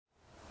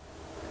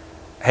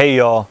Hey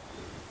y'all,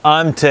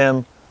 I'm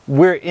Tim.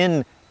 We're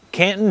in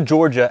Canton,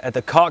 Georgia at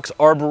the Cox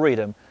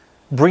Arboretum,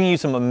 bringing you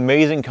some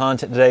amazing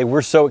content today.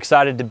 We're so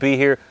excited to be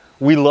here.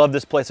 We love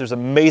this place. There's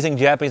amazing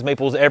Japanese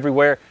maples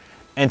everywhere.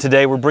 And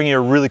today we're bringing you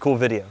a really cool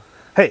video.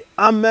 Hey,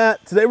 I'm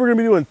Matt. Today we're gonna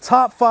be doing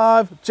top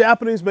 5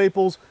 Japanese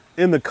maples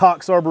in the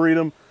Cox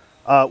Arboretum.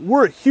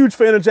 We're a huge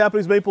fan of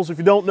Japanese maples. If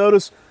you don't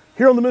notice,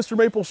 here on the Mr.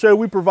 Maple Show,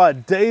 we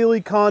provide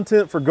daily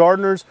content for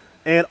gardeners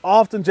and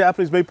often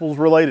Japanese maples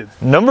related.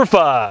 Number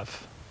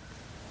 5.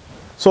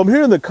 So I'm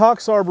here in the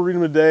Cox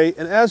Arboretum today,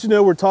 and as you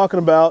know, we're talking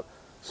about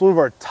some of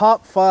our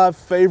top 5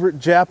 favorite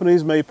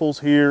Japanese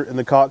maples here in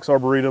the Cox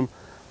Arboretum.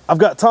 I've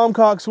got Tom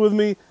Cox with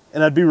me,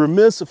 and I'd be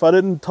remiss if I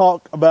didn't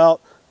talk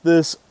about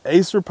this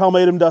Acer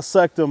palmatum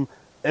dissectum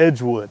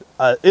Edgewood.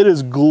 It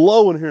is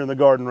glowing here in the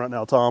garden right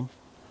now, Tom.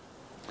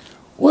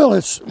 Well,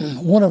 it's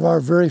one of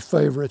our very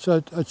favorites.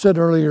 I said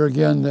earlier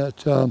again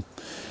that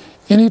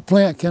any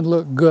plant can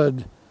look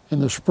good in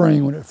the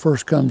spring when it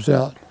first comes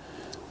out.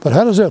 But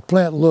how does that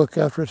plant look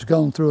after it's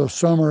gone through a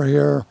summer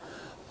here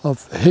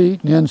of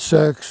heat and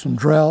insects and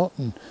drought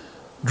and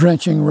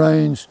drenching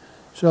rains?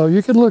 So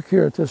you can look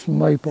here at this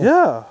maple.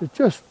 Yeah. It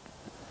just,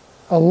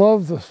 I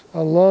love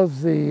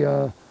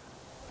the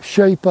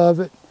shape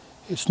of it.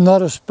 It's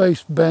not a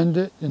space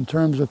bandit in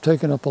terms of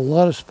taking up a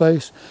lot of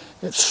space.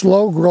 It's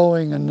slow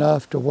growing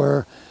enough to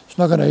where it's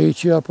not going to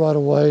eat you up right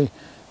away.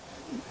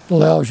 It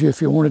allows you,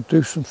 if you want to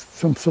do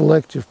some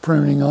selective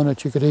pruning on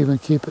it, you could even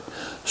keep it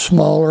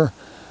smaller.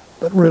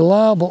 But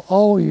reliable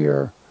all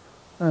year.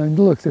 And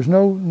look, there's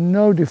no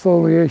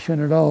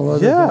defoliation at all.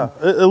 Yeah,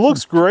 it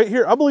looks great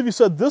here. I believe you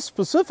said this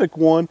specific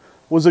one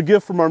was a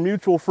gift from our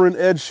mutual friend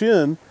Ed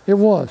Shin. It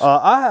was.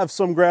 I have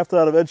some grafted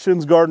out of Ed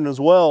Shin's garden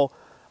as well.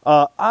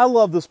 I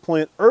love this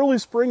plant. Early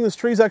spring, this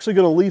tree is actually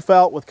going to leaf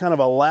out with kind of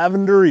a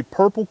lavendery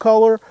purple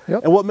color.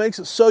 Yep. And what makes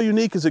it so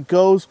unique is it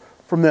goes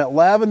from that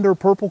lavender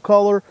purple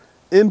color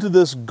into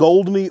this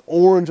goldeny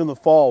orange in the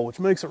fall, which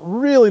makes it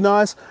really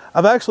nice.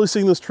 I've actually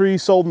seen this tree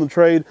sold in the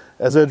trade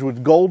as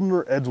Edgewood Golden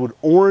or Edgewood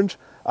Orange.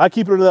 I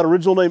keep it under that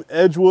original name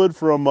Edgewood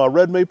from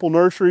Red Maple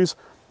Nurseries.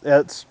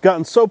 It's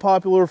gotten so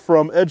popular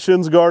from Ed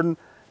Shin's garden,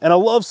 and I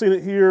love seeing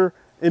it here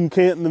in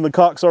Canton in the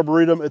Cox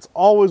Arboretum. It's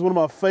always one of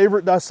my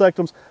favorite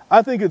dissectums.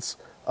 I think it's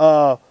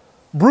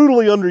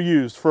brutally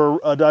underused for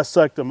a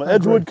dissectum.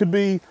 Edgewood could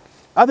be,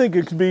 I think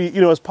it could be,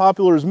 you know, as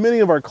popular as many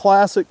of our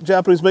classic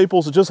Japanese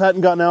maples. It just hadn't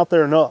gotten out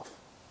there enough.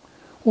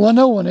 Well, I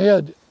know when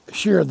Ed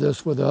shared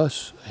this with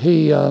us,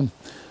 he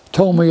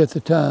told me at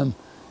the time,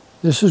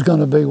 this is going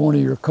to be one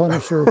of your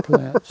connoisseur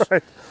plants.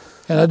 Right.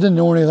 And I didn't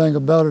know anything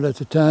about it at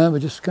the time. I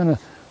just kind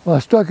of, well, I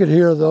stuck it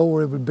here though,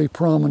 where it would be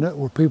prominent,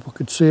 where people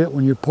could see it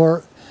when you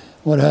park,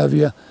 what have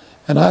you.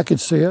 And I could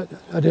see it.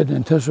 I didn't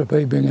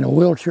anticipate being in a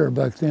wheelchair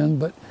back then,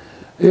 but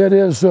it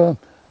is a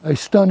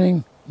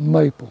stunning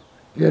maple.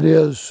 It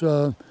is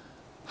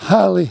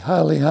highly,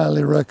 highly,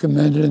 highly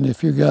recommended. And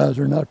if you guys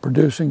are not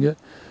producing it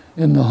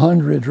in the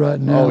hundreds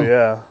right now, oh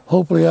yeah,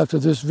 hopefully after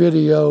this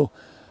video,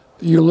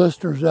 you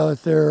listeners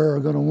out there are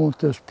going to want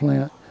this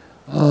plant.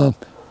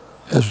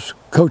 As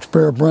Coach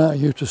Bear Bryant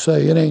used to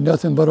say, it ain't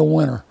nothing but a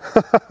winner.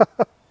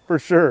 for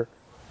sure.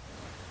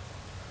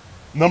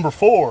 Number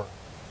 4.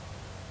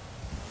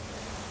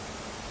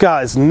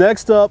 Guys,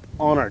 next up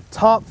on our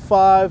top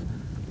 5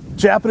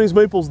 Japanese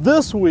maples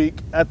this week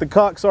at the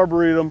Cox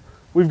Arboretum,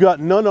 we've got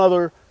none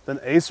other than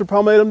Acer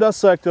palmatum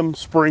dissectum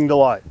Spring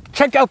Delight.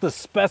 Check out the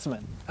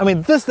specimen. I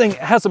mean, this thing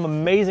has some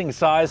amazing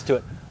size to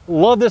it.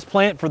 Love this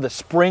plant for the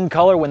spring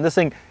color when this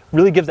thing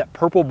really gives that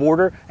purple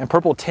border and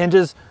purple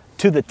tinges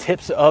to the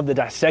tips of the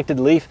dissected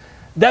leaf.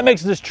 That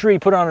makes this tree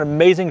put on an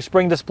amazing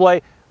spring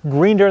display,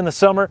 green during the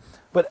summer,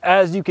 but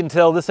as you can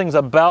tell, this thing's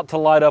about to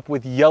light up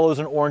with yellows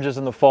and oranges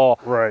in the fall.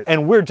 Right.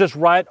 And we're just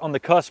right on the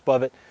cusp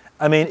of it.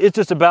 I mean, it's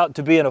just about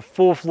to be in a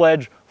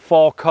full-fledged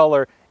fall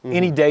color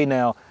any day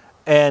now.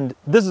 And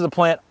this is a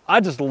plant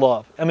I just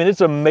love. I mean,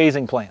 it's an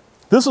amazing plant.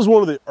 This is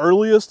one of the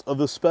earliest of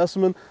the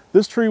specimen.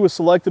 This tree was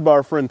selected by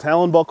our friend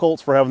Talon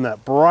Buchholz for having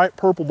that bright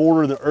purple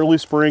border in the early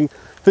spring.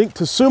 Think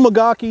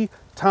Tsumagaki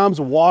times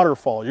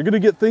waterfall. You're going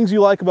to get things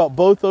you like about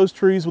both those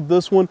trees with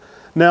this one.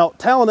 Now,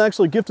 Talon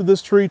actually gifted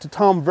this tree to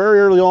Tom very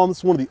early on. This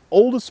is one of the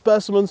oldest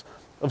specimens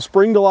of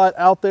Spring Delight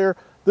out there.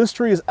 This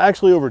tree is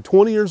actually over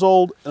 20 years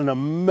old and an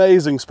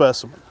amazing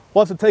specimen.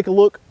 We'll have to take a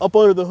look up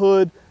under the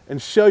hood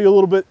and show you a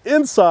little bit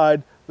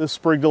inside this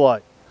Spring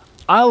Delight.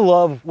 I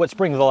love what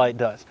Spring Delight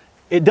does.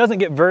 It doesn't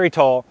get very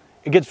tall,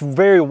 it gets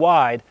very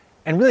wide,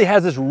 and really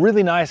has this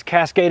really nice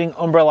cascading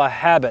umbrella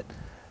habit.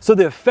 So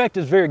the effect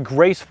is very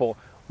graceful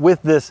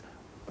with this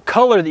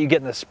color that you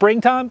get in the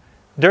springtime.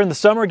 During the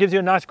summer, it gives you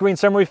a nice green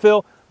summery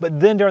feel, but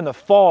then during the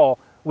fall,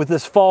 with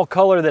this fall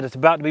color that it's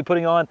about to be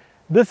putting on,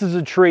 this is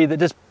a tree that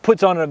just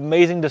puts on an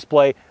amazing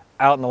display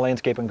out in the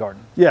landscape and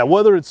garden. Yeah,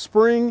 whether it's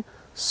spring,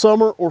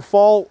 summer, or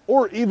fall,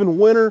 or even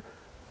winter,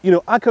 you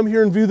know, I come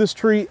here and view this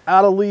tree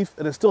out of leaf,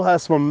 and it still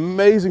has some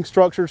amazing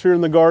structures here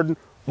in the garden.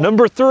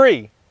 Number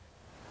 3,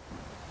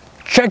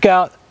 check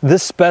out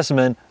this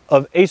specimen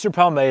of Acer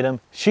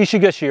palmatum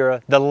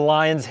Shishigashira, the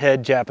lion's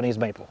head Japanese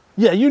maple.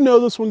 Yeah, you know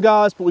this one,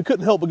 guys, but we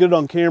couldn't help but get it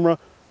on camera.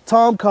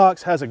 Tom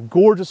Cox has a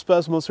gorgeous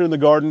specimen here in the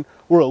garden.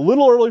 We're a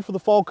little early for the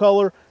fall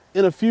color.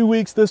 In a few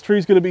weeks, this tree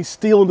is going to be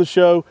stealing the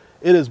show.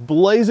 It is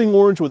blazing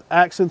orange with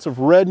accents of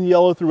red and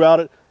yellow throughout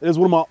it. It is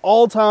one of my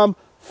all-time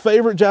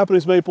favorite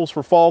Japanese maples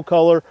for fall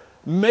color.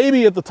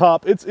 Maybe at the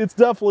top. It's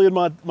definitely in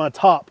my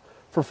top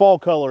for fall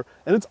color.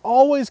 And it's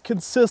always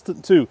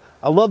consistent too.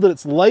 I love that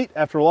it's late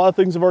after a lot of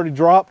things have already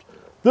dropped.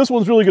 This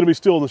one's really going to be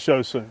stealing the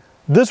show soon.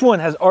 This one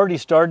has already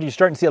started. You're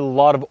starting to see a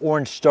lot of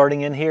orange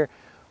starting in here.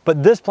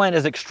 But this plant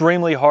is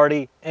extremely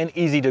hardy and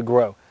easy to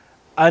grow.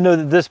 I know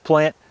that this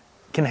plant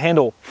can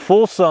handle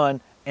full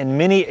sun in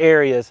many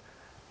areas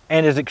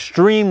and is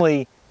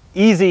extremely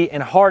easy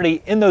and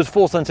hardy in those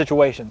full sun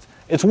situations.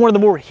 It's one of the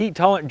more heat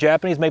tolerant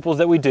Japanese maples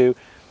that we do,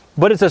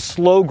 but it's a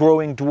slow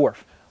growing dwarf.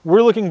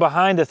 We're looking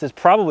behind us as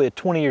probably a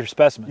 20-year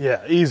specimen.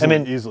 Yeah,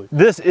 easily.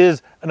 This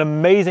is an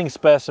amazing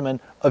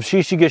specimen of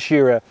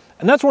Shishigashira,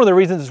 and that's one of the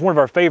reasons it's one of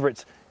our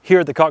favorites here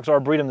at the Cox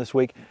Arboretum this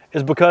week,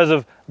 is because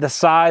of the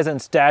size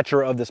and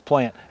stature of this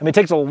plant. I mean, it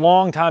takes a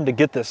long time to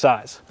get this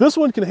size. This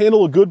one can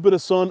handle a good bit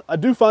of sun. I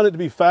do find it to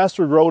be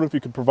faster growing if you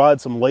can provide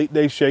some late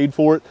day shade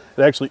for it.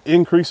 It actually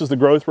increases the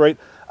growth rate.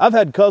 I've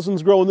had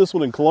cousins growing this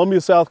one in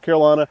Columbia, South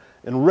Carolina,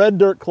 in red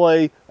dirt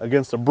clay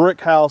against a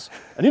brick house.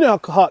 And you know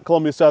how hot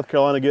Columbia, South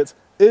Carolina gets.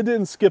 It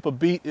didn't skip a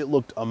beat. It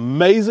looked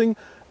amazing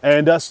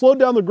and slowed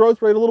down the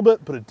growth rate a little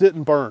bit, but it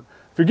didn't burn.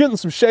 If you're getting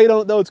some shade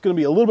on it though, it's going to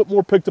be a little bit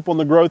more picked up on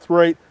the growth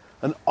rate.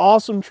 An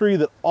awesome tree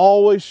that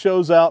always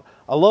shows out.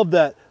 I love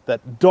that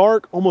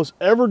dark, almost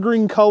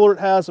evergreen color it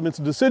has. I mean, it's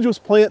a deciduous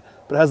plant,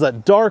 but it has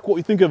that dark, what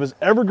we think of as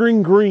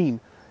evergreen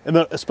green, and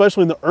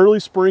especially in the early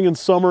spring and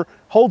summer,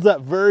 holds that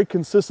very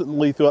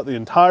consistently throughout the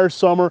entire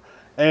summer.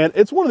 And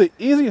it's one of the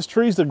easiest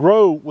trees to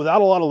grow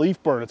without a lot of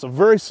leaf burn. It's a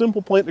very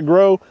simple plant to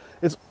grow.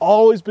 It's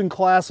always been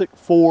classic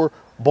for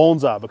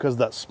bonsai because of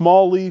that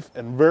small leaf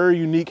and very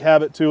unique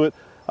habit to it.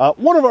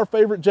 One of our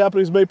favorite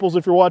Japanese maples,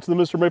 if you're watching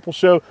the Mr. Maple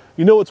Show,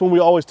 you know it's one we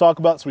always talk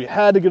about, so we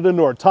had to get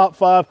into our top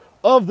 5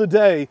 of the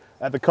day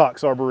at the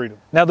Cox Arboretum.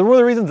 Now, one of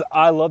the reasons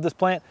I love this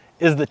plant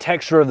is the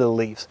texture of the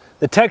leaves.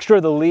 The texture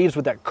of the leaves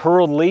with that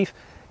curled leaf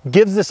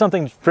gives this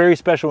something very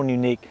special and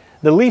unique.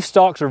 The leaf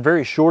stalks are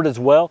very short as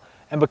well,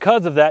 and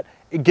because of that,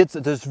 it gets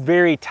this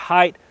very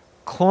tight,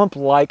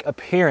 clump-like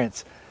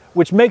appearance,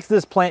 which makes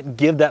this plant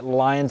give that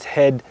lion's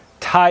head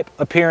type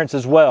appearance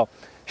as well.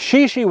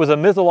 Shishi was a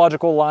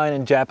mythological lion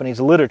in Japanese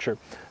literature.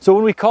 So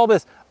when we call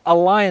this a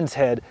lion's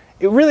head,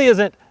 it really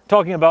isn't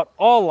talking about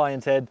all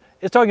lion's head.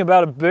 It's talking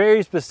about a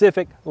very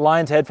specific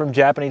lion's head from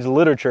Japanese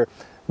literature.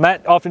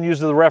 Matt often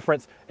uses the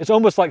reference, it's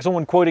almost like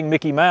someone quoting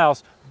Mickey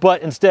Mouse,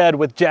 but instead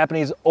with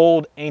Japanese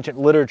old ancient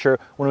literature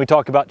when we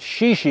talk about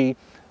Shishi,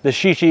 the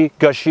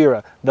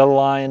Shishigashira, the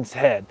lion's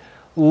head.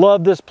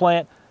 Love this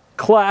plant.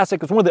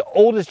 Classic. It's one of the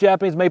oldest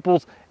Japanese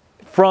maples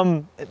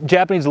from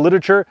Japanese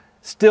literature,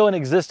 still in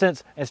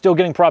existence and still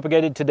getting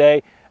propagated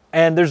today.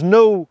 And there's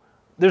no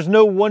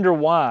wonder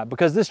why,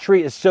 because this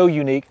tree is so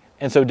unique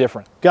and so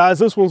different. Guys,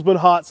 this one's been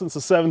hot since the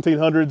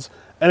 1700s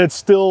and it's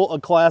still a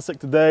classic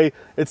today.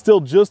 It's still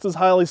just as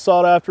highly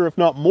sought after, if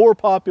not more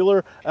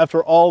popular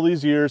after all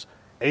these years.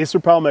 Acer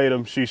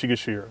palmatum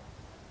Shishigashira.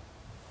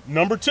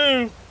 Number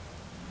 2.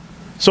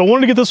 So I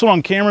wanted to get this one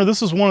on camera.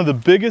 This is one of the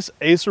biggest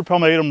Acer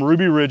palmatum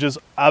ruby ridges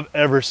I've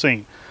ever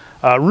seen.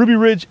 Ruby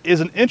Ridge is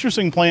an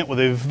interesting plant with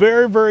a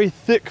very, very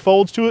thick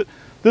folds to it.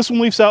 This one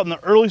leaves out in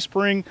the early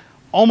spring,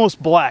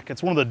 almost black.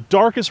 It's one of the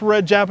darkest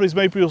red Japanese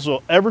maples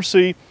you'll ever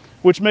see,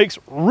 which makes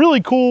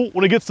really cool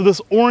when it gets to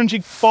this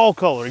orangey fall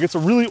color. It gets a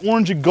really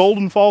orangey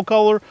golden fall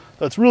color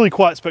that's really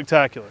quite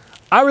spectacular.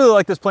 I really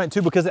like this plant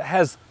too because it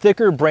has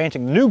thicker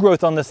branching. New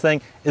growth on this thing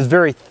is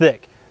very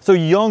thick. So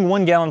young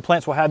 1-gallon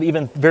plants will have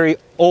even very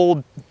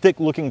old, thick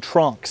looking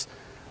trunks.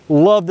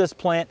 Love this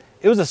plant.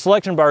 It was a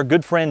selection by our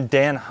good friend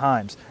Dan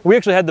Himes. We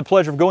actually had the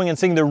pleasure of going and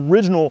seeing the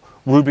original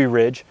Ruby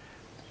Ridge.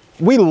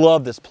 We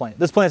love this plant.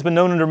 This plant's been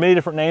known under many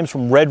different names,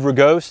 from red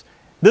rugose.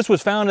 This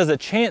was found as a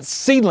chance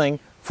seedling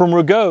from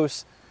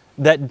rugose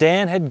that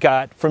Dan had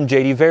got from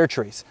J.D.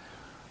 Vertrees.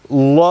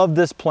 Love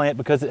this plant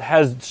because it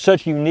has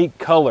such unique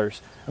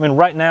colors. I mean,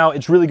 right now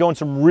it's really going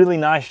some really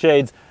nice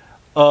shades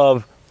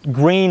of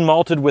green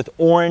malted with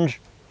orange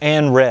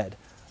and red.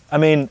 I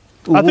mean,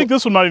 I think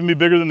this one might even be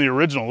bigger than the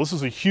original. This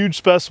is a huge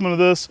specimen of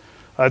this.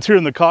 It's here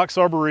in the Cox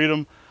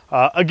Arboretum.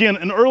 Again,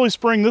 in early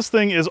spring, this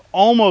thing is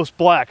almost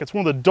black. It's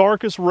one of the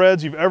darkest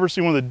reds you've ever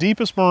seen, one of the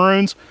deepest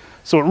maroons.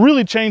 So it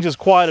really changes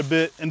quite a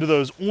bit into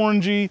those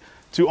orangey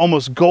to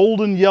almost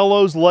golden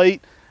yellows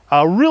late.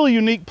 A really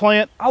unique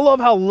plant. I love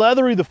how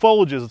leathery the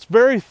foliage is. It's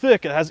very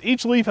thick.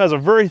 Each leaf has a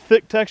very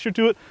thick texture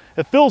to it.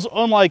 It feels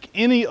unlike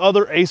any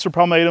other Acer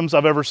palmatums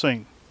I've ever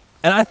seen.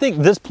 And I think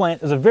this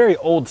plant is a very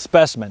old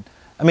specimen.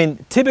 I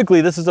mean,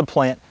 typically this is a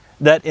plant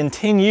that in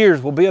 10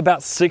 years will be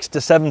about 6 to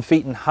 7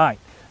 feet in height.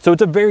 So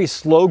it's a very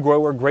slow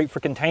grower, great for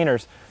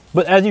containers.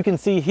 But as you can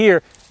see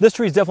here, this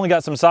tree's definitely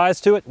got some size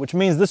to it, which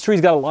means this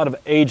tree's got a lot of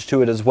age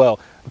to it as well.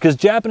 Because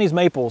Japanese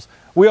maples,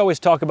 we always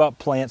talk about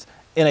plants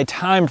in a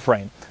time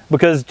frame,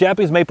 because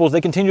Japanese maples,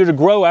 they continue to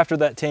grow after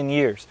that 10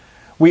 years.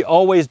 We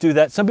always do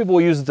that. Some people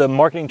will use the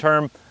marketing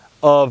term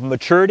of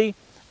maturity,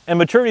 and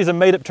maturity is a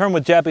made-up term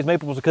with Japanese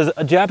maples because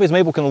a Japanese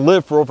maple can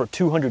live for over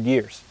 200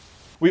 years.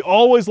 We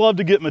always love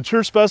to get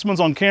mature specimens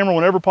on camera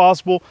whenever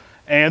possible,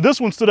 and this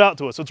one stood out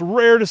to us. It's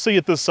rare to see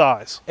at this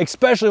size.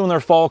 Especially when they're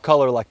fall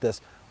color like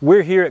this.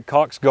 We're here at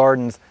Cox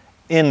Gardens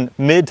in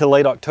mid to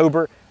late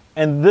October,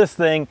 and this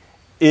thing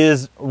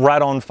is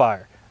right on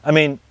fire. I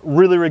mean,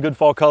 really, really good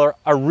fall color.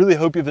 I really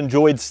hope you've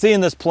enjoyed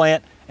seeing this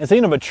plant and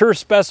seeing a mature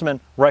specimen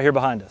right here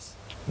behind us.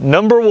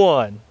 Number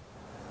 1.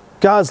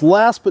 Guys,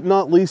 last but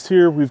not least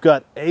here, we've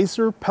got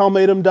Acer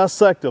palmatum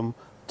dissectum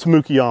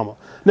Tamukiyama.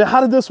 Now,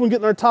 how did this one get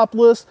in our top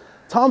list?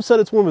 Tom said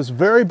it's one of his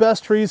very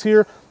best trees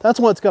here. That's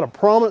why it's got a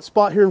prominent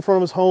spot here in front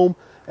of his home,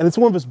 and it's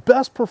one of his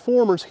best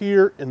performers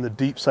here in the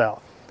Deep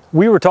South.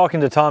 We were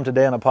talking to Tom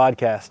today on a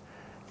podcast,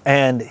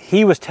 and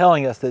he was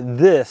telling us that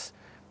this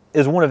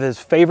is one of his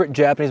favorite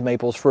Japanese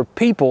maples for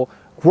people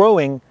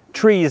growing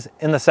trees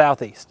in the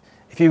Southeast.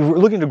 If you're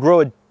looking to grow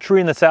a tree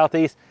in the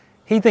Southeast,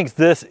 he thinks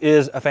this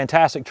is a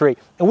fantastic tree,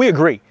 and we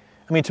agree.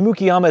 I mean,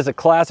 Tamukiyama is a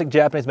classic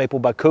Japanese maple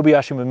by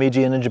Kobayashi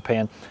Momiji in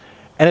Japan,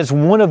 and it's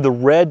one of the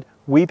red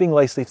weeping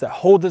lace leaves that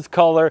holds its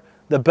color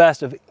the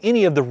best of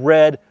any of the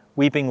red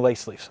weeping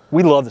lace leaves.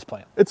 We love this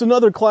plant. It's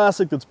another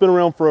classic that's been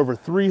around for over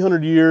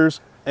 300 years,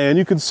 and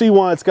you can see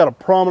why it's got a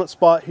prominent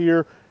spot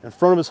here in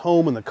front of his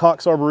home in the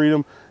Cox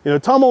Arboretum. You know,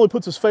 Tom only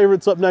puts his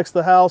favorites up next to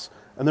the house,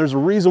 and there's a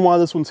reason why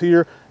this one's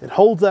here. It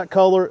holds that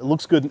color. It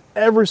looks good in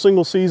every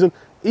single season,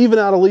 even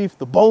out of leaf.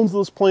 The bones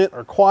of this plant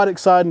are quite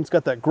exciting. It's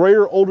got that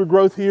grayer, older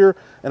growth here,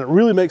 and it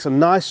really makes a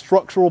nice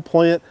structural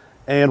plant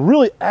and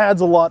really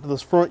adds a lot to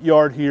this front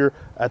yard here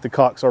at the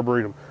Cox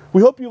Arboretum.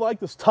 We hope you like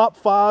this top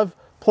 5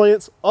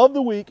 plants of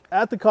the week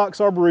at the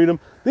Cox Arboretum.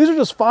 These are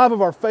just 5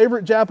 of our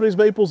favorite Japanese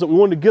maples that we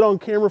wanted to get on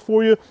camera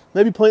for you.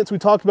 Maybe plants we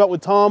talked about with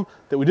Tom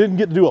that we didn't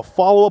get to do a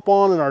follow-up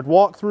on in our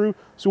walkthrough.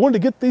 So we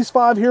wanted to get these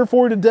 5 here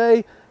for you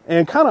today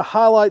and kind of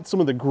highlight some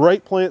of the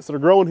great plants that are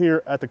growing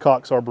here at the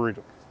Cox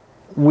Arboretum.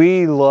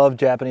 We love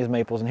Japanese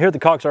maples, and here at the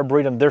Cox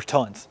Arboretum, there's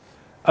tons.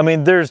 I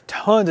mean, there's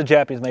tons of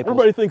Japanese maples.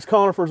 Everybody thinks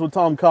conifers with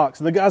Tom Cox,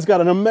 and the guy's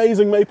got an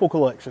amazing maple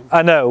collection.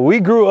 I know. We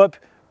grew up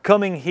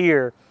coming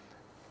here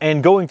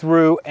and going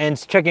through and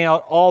checking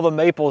out all the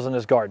maples in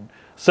this garden.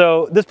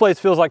 So this place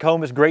feels like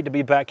home. It's great to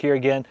be back here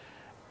again.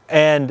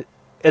 And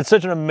it's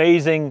such an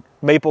amazing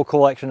maple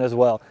collection as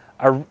well.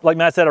 Like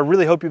Matt said, I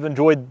really hope you've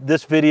enjoyed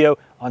this video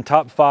on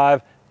top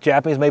 5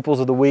 Japanese maples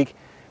of the week.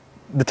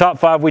 The top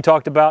 5 we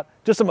talked about,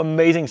 just some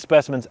amazing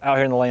specimens out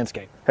here in the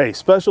landscape. Hey,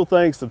 special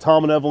thanks to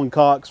Tom and Evelyn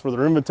Cox for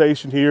their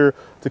invitation here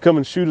to come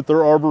and shoot at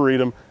their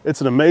Arboretum. It's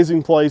an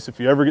amazing place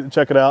if you ever get to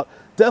check it out.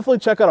 Definitely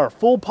check out our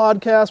full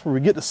podcast where we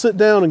get to sit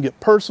down and get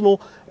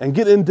personal and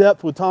get in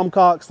depth with Tom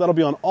Cox. That'll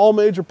be on all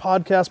major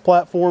podcast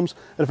platforms.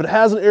 And if it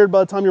hasn't aired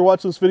by the time you're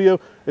watching this video,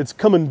 it's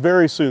coming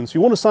very soon. So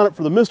you want to sign up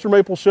for the Mr.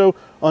 Maple Show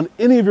on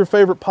any of your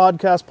favorite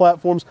podcast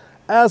platforms.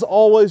 As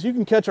always, you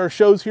can catch our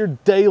shows here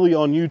daily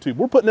on YouTube.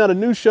 We're putting out a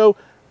new show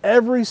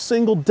every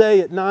single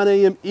day at 9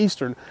 a.m.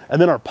 Eastern.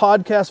 And then our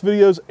podcast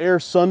videos air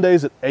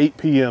Sundays at 8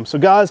 p.m. So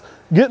guys,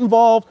 get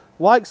involved,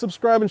 like,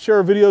 subscribe, and share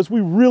our videos. We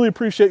really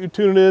appreciate you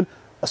tuning in,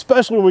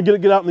 especially when we get to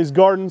get out in these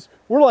gardens.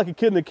 We're like a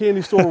kid in a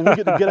candy store when we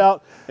get to get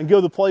out and go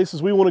the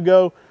places we want to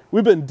go.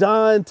 We've been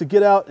dying to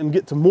get out and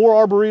get to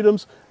more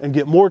arboretums and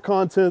get more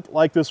content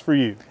like this for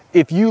you.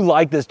 If you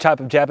like this type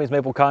of Japanese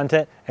maple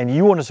content and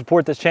you want to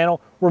support this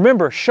channel,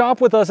 remember,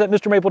 shop with us at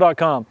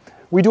MrMaple.com.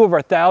 We do over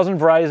 1,000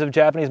 varieties of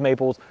Japanese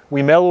maples.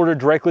 We mail order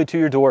directly to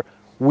your door.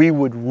 We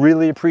would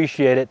really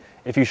appreciate it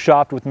if you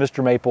shopped with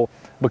Mr. Maple,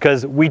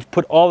 because we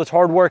put all this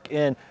hard work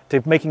in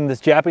to making this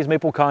Japanese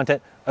maple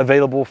content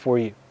available for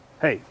you.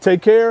 Hey,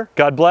 take care.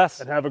 God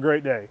bless. And have a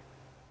great day.